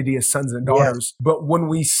identity as sons and daughters. Yes. But when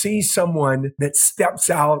we see someone that steps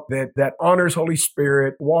out, that honors Holy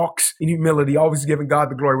Spirit, walks in humility, always giving God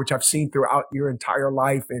the glory, which I've seen throughout your entire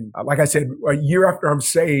life. And like I said, a year after I'm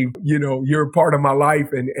saved, you're a part of my life,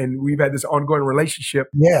 and we've had this ongoing relationship.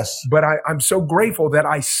 Yes. But I'm so grateful that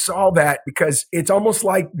I saw that, because it's almost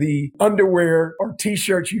like the underwear or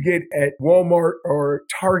t-shirts you get at Walmart or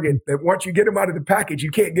Target, that once you get them out of the package,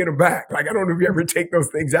 you can't get them back. Like, I don't know if you ever take those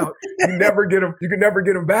things out. You never get them. You can never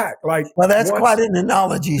get them back. Like, well, that's quite an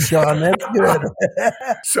analogy, Sean. That's good.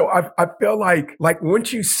 So I feel like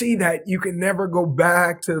once you see that, you can never go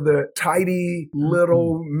back to the tidy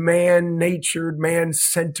little man-natured,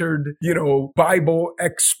 man-centered, Bible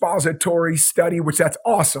expository study, which that's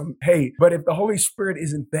awesome. Hey, but if the Holy Spirit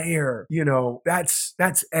isn't there,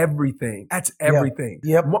 that's everything. That's everything.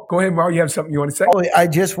 Yep. Go ahead, Mario. You have something you want to say? Oh, I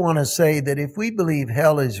just want to say that if we believe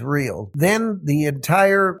hell is real, then the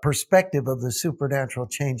entire perspective of the supernatural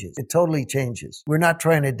changes. It totally changes. We're not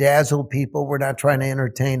trying to dazzle people. We're not trying to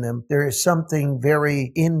entertain them. There is something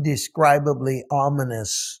very indescribably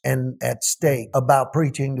ominous and at stake about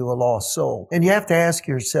preaching to a lost soul. And you have to ask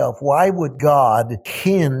yourself, why would God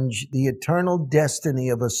hinge the eternal destiny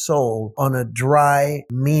of a soul on a dry,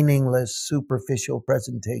 meaningless, superficial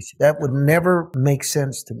presentation? That would never make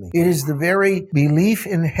sense to me. It is the very belief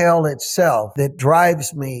in hell itself that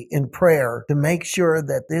drives me in prayer to make sure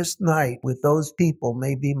that this night with those people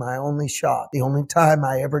may be my only shot, the only time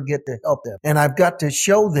I ever get to help them. And I've got to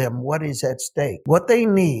show them what is at stake. What they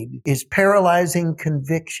need is paralyzing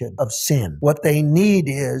conviction of sin. What they need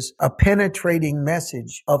is a penetrating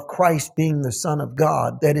message of Christ being the Son of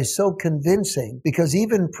God that is so convincing, because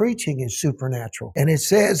even preaching is supernatural. And it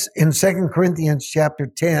says in 2 Corinthians chapter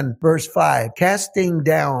 10, verse 5, casting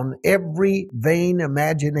down every vain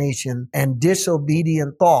imagination and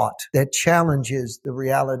disobedient thought that challenges the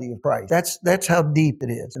reality of Christ. That's how deep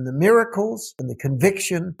it is. And the miracles and the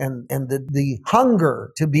conviction and the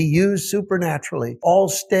hunger to be used supernaturally all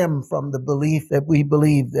stem from the belief that we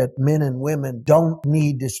believe that men and women don't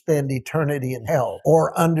need to spend eternity in hell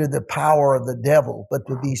or under the power of the devil, but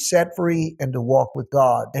to be set free and to walk with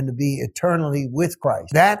God and to be eternally with Christ.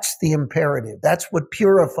 That's the imperative. That's what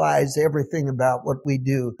purifies everything about what we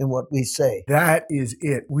do and what we say. That is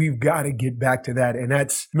it. We've got to get back to that. And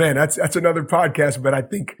that's another podcast. But I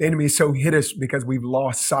think the enemy is so hit us because we've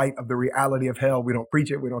lost sight of the reality of hell. We don't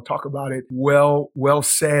preach it. We don't talk about it. Well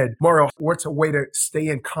said. Mario, what's a way to stay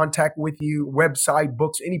in contact with you? Website,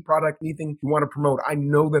 books, any product, anything you want to promote? I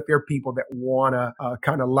know that there are people that want to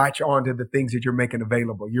kind of latch on to the things that you're making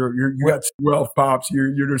available. You got wealth, Pops.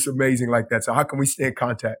 You're just amazing like that. So how can we stay in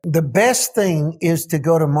contact? The best thing is to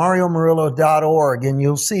go to MarioMurillo.org and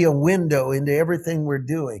you'll see a window into everything we're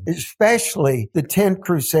doing, especially the Tent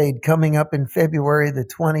Crusade coming up in February the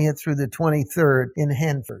 20th through the 23rd in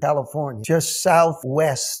Hanford, California, just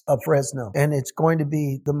southwest of Fresno. And it's going to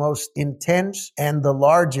be the most intense and the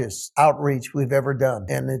largest outreach we've ever done.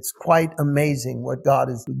 And it's quite amazing what God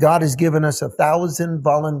has given us 1,000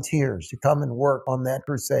 volunteers to come and work on that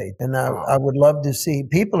crusade. And I would love to see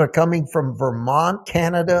people are coming from Vermont,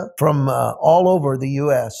 Canada, from all over the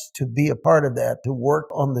U.S. to be a part of that, to work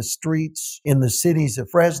on the streets in the cities of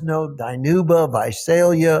Fresno, Dinuba,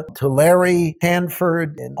 Visalia, Tulare,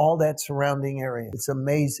 Hanford, and all that surrounding area. It's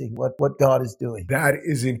amazing what God is doing. That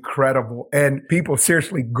is incredible. And people,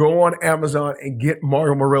 seriously, go on Amazon and get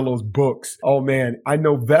Mario Murillo's books. Oh man, I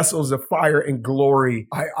know Vessels of Fire and Glory.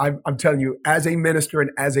 I'm telling you, as a minister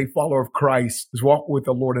and as a follower of Christ, who's walked with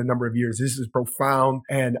the Lord a number of years, this is profound.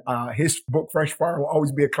 And his book, Fresh Fire, will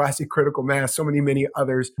always be a classic, critical mass. So many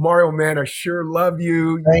others. Mario, man, I sure love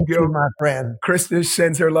you. Thank you, my friend. Krista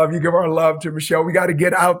sends her love. You give our love to Michelle. We got to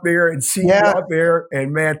get out there and see you out there.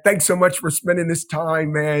 And man, thanks so much for spending this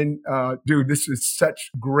time, man. Dude, this is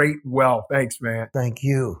such great wealth. Thanks, man. Thank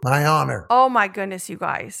you. My honor. Oh my goodness, you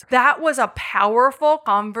guys. That was a powerful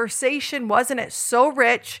conversation, wasn't it? So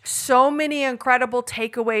rich, so many incredible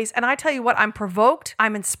takeaways. And I tell you what, I'm provoked,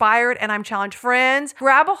 I'm inspired, and I'm challenged. Friends,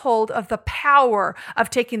 grab a hold of the power of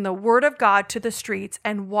taking the word of God to the streets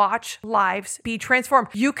and watch lives be transformed.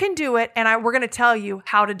 You can do it, and we're going to tell you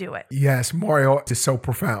how to do it. Yes, Mario is so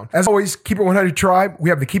profound. As always, Keep It 100 Tribe, we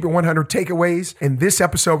have the Keep It 100 takeaways. In this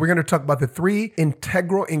episode, we're going to talk about the 3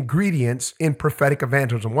 integral ingredients in prophetic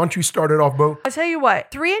evangelism. Why don't you start it off, Bo? I'll tell you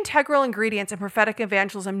what, 3 integral ingredients in prophetic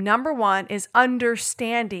evangelism. Number 1 is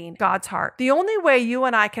understanding God's heart. The only way you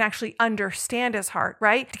and I can actually understand his heart,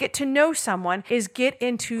 right? To get to know someone is get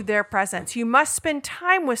into their presence. You must spend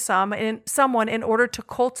time with someone in order to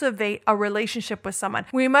cultivate a relationship with someone.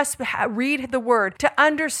 We must read the word to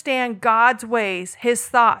understand God's ways, his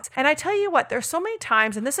thoughts. And I tell you what, there's so many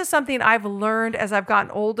times, and this is something I've learned as I've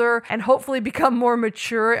gotten older and hopefully become more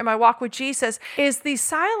mature in my walk with Jesus, is the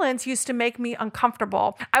silence used to make me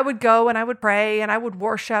uncomfortable. I would go and I would pray and I would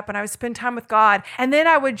worship and I would spend time with God. And then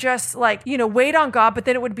I would just wait on God, but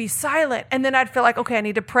then it would be silent. And then I'd feel like, okay, I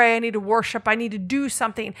need to pray, I need to worship, I need to do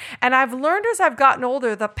something. And I've learned as I've gotten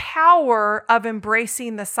older, the power of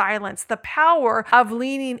embracing the silence, the power of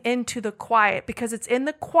leaning into the quiet, because it's in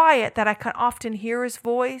the quiet that I can often hear his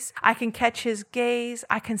voice. I can catch his gaze.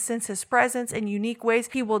 I can sense his presence in unique ways.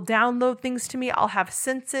 He will download things to me. I'll have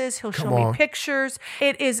senses. He'll show me pictures.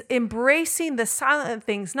 It is embracing the silent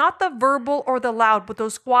things, not the verbal or the loud, but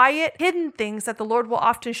those quiet, hidden things that the Lord will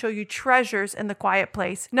often show you treasures in the quiet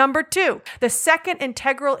place. Number 2, the second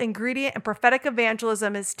integral ingredient in prophetic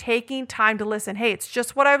evangelism is taking time to listen. Hey, it's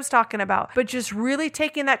just what I was talking about, but just really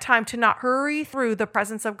taking that time to not hurry through the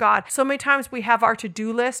presence of God. So many times we have our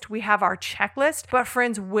to-do list, we have our checklist, but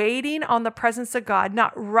friends, waiting on the presence of God,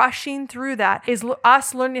 not rushing through that, is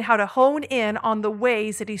us learning how to hone in on the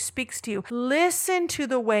ways that he speaks to you. Listen to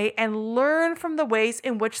the way and learn from the ways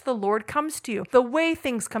in which the Lord comes to you, the way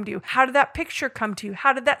things come to you. How did that picture come to you?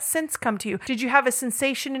 How did that sense come to you? Did you have a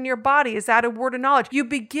sensation in your body? Is that a word of knowledge? You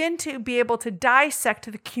begin to be able to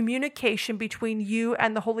dissect the communication between you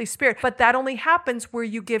and the Holy Spirit. But that only happens where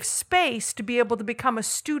you give space to be able to become a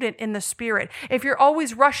student in the Spirit. If you're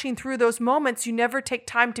always rushing through those moments, you never take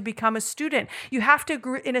time to become a student. You have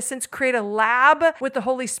to, in a sense, create a lab with the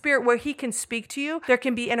Holy Spirit where he can speak to you. There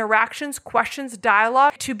can be interactions, questions,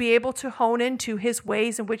 dialogue to be able to hone into his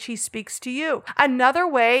ways in which he speaks to you. Another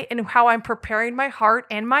way in how I'm preparing my heart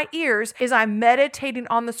and my ears is I'm meditating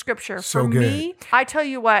on the scripture. So For good. me, I tell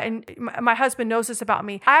you what, and my husband knows this about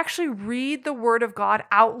me, I actually read the word of God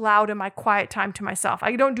out loud in my quiet time to myself.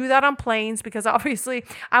 I don't do that on planes because obviously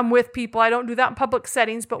I'm with people. I don't do that in public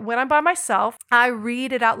settings, but when I'm by myself, I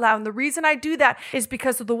read it out loud. And the reason I do that is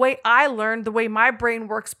because of the way I learned, the way my brain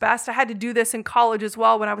works best. I had to do this in college as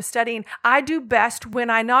well when I was studying. I do best when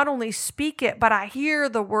I not only speak it, but I hear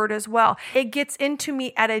the word as well. It gets into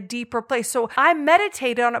me at a deeper place. So I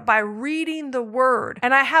meditate on it by reading the word,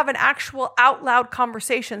 and I have an actual out loud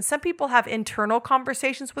conversation. Some people have internal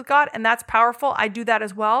conversations with God, and that's that's powerful. I do that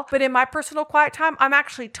as well. But in my personal quiet time, I'm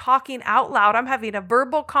actually talking out loud. I'm having a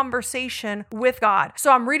verbal conversation with God.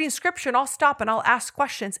 So I'm reading scripture and I'll stop and I'll ask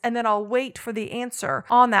questions and then I'll wait for the answer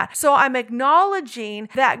on that. So I'm acknowledging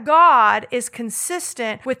that God is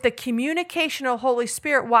consistent with the communication of Holy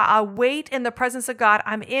Spirit while I wait in the presence of God.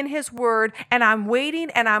 I'm in His Word and I'm waiting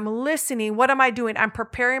and I'm listening. What am I doing? I'm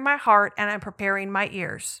preparing my heart and I'm preparing my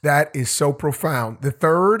ears. That is so profound. The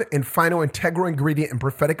third and final integral ingredient in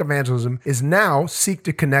prophetic evangelism is now seek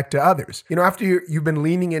to connect to others. After you've been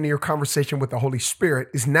leaning into your conversation with the Holy Spirit,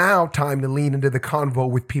 it's now time to lean into the convo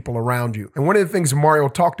with people around you. And one of the things Murillo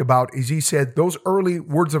talked about is he said those early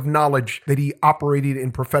words of knowledge that he operated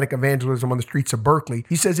in prophetic evangelism on the streets of Berkeley,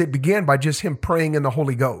 he says it began by just him praying in the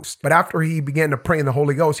Holy Ghost. But after he began to pray in the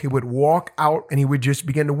Holy Ghost, he would walk out and he would just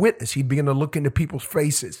begin to witness. He'd begin to look into people's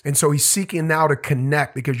faces. And so he's seeking now to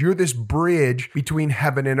connect because you're this bridge between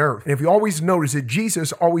heaven and earth. And if you always notice that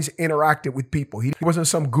Jesus always interacted with people. He wasn't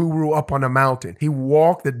some guru up on a mountain. He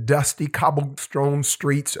walked the dusty cobblestone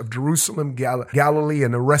streets of Jerusalem, Galilee,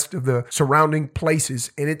 and the rest of the surrounding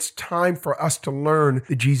places. And it's time for us to learn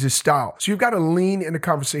the Jesus style. So you've got to lean into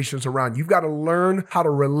conversations around you. You've got to learn how to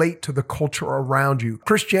relate to the culture around you.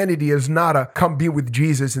 Christianity is not a come be with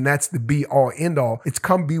Jesus and that's the be all end all. It's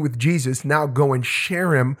come be with Jesus. Now go and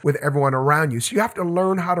share Him with everyone around you. So you have to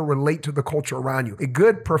learn how to relate to the culture around you. A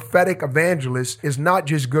good prophetic evangelist is not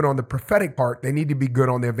just good on the prophetic part. They need to be good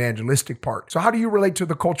on the evangelistic part. So how do you relate to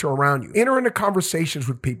the culture around you? Enter into conversations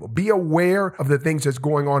with people. Be aware of the things that's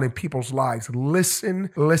going on in people's lives. Listen.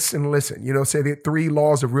 Say the 3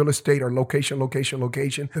 laws of real estate are location.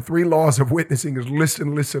 The 3 laws of witnessing is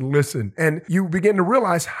listen. And you begin to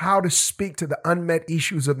realize how to speak to the unmet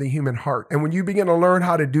issues of the human heart. And when you begin to learn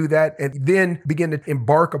how to do that and then begin to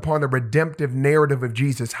embark upon the redemptive narrative of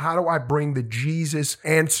Jesus, how do I bring the Jesus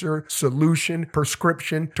answer, solution,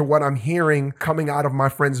 prescription to what I'm hearing coming out of my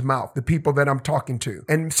friend's mouth, the people that I'm talking to?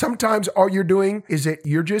 And sometimes all you're doing is that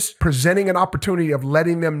you're just presenting an opportunity of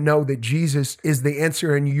letting them know that Jesus is the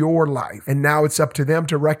answer in your life. And now it's up to them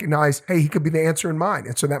to recognize, hey, He could be the answer in mine.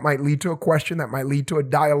 And so that might lead to a question, that might lead to a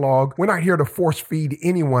dialogue. We're not here to force feed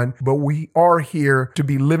anyone, but we are here to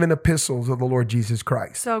be living epistles of the Lord Jesus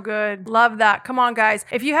Christ. So good. Love that. Come on, guys.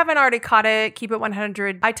 If you haven't already caught it, keep it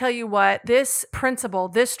 100. I tell you what, this principle,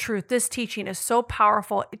 this truth, this teaching is so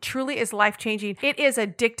powerful. It truly is life-changing. It is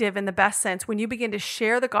addictive in the best sense. When you begin to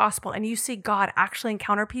share the gospel and you see God actually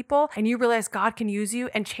encounter people and you realize God can use you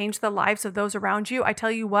and change the lives of those around you, I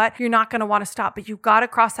tell you what, you're not going to want to stop, but you've got to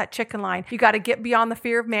cross that chicken line. You got to get beyond the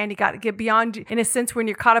fear of man. You got to get beyond, in a sense, when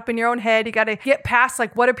you're caught up in your own head, you got to get past,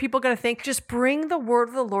 like, what are people going to think? Just bring the word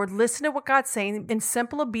of the Lord. Listen to what God's saying in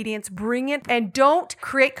simple obedience. Bring it and don't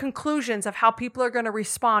create conclusions of how people are going to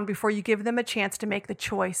respond before you give them a chance to make the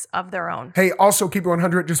choice of their own. Hey, also keep it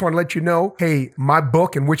 100. Just want to let you know, hey, my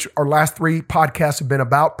book, in which our last 3 podcasts have been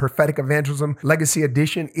about, Prophetic Evangelism Legacy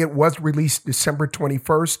Edition, it was released December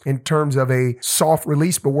 21st in terms of a soft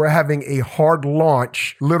release, but we're having a hard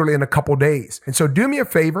launch literally in a couple days. And so do me a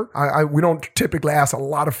favor. We don't typically ask a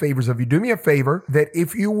lot of favors of you. Do me a favor that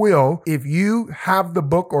if you will, if you have the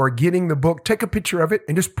book or are getting the book, take a picture of it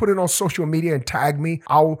and just put it on social media and tag me.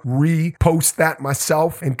 I'll repost that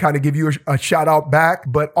myself and kind of give you a shout out back.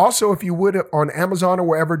 But also, if you would, on Amazon or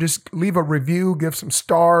wherever, just leave a review, give some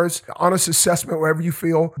stars, honest assessment, wherever you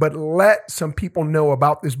feel, but let some people know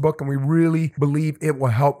about this book. And we really believe it will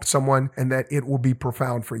help someone and that it will be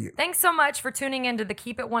profound for you. Thanks so much for tuning into the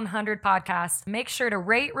Keep It 100 podcast. Make sure to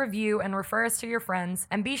rate, review, and refer us to your friends.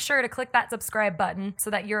 And be sure to click that subscribe button so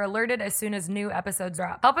that you're alerted as soon as new episodes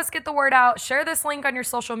drop. Help us get the word out. Share this link on your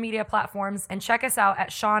social media platforms and check us out at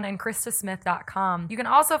SeanandChristaSmith.com. You can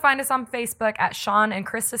also find us on Facebook at Sean and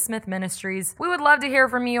Krista Smith Ministries. We would love to hear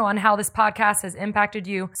from you on how this podcast has impacted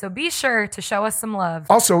you. So be sure to show us some love.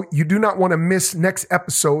 Also, you do not want to miss next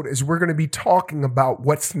episode, as we're going to be talking about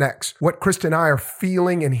what's next, what Krista and I are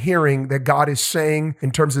feeling and hearing that God is saying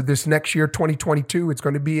in terms of this next year, 2022. It's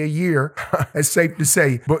going to be a year, it's safe to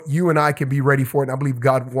say, but you and I can be ready for it. And I believe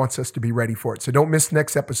God wants us to be ready for it. So don't miss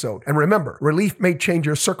next episode. And remember, relief may change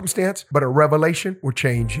your circumstance, but a revelation will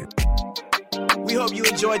change you. We hope you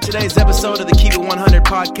enjoyed today's episode of the Keep It 100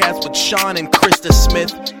 podcast with Sean and Krista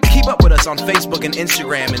Smith. Keep up with us on Facebook and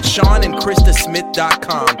Instagram and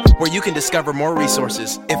SeanandChristaSmith.com, where you can discover more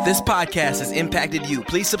resources. If this podcast has impacted you,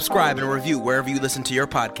 please subscribe and review wherever you listen to your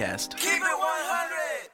podcast. Keep it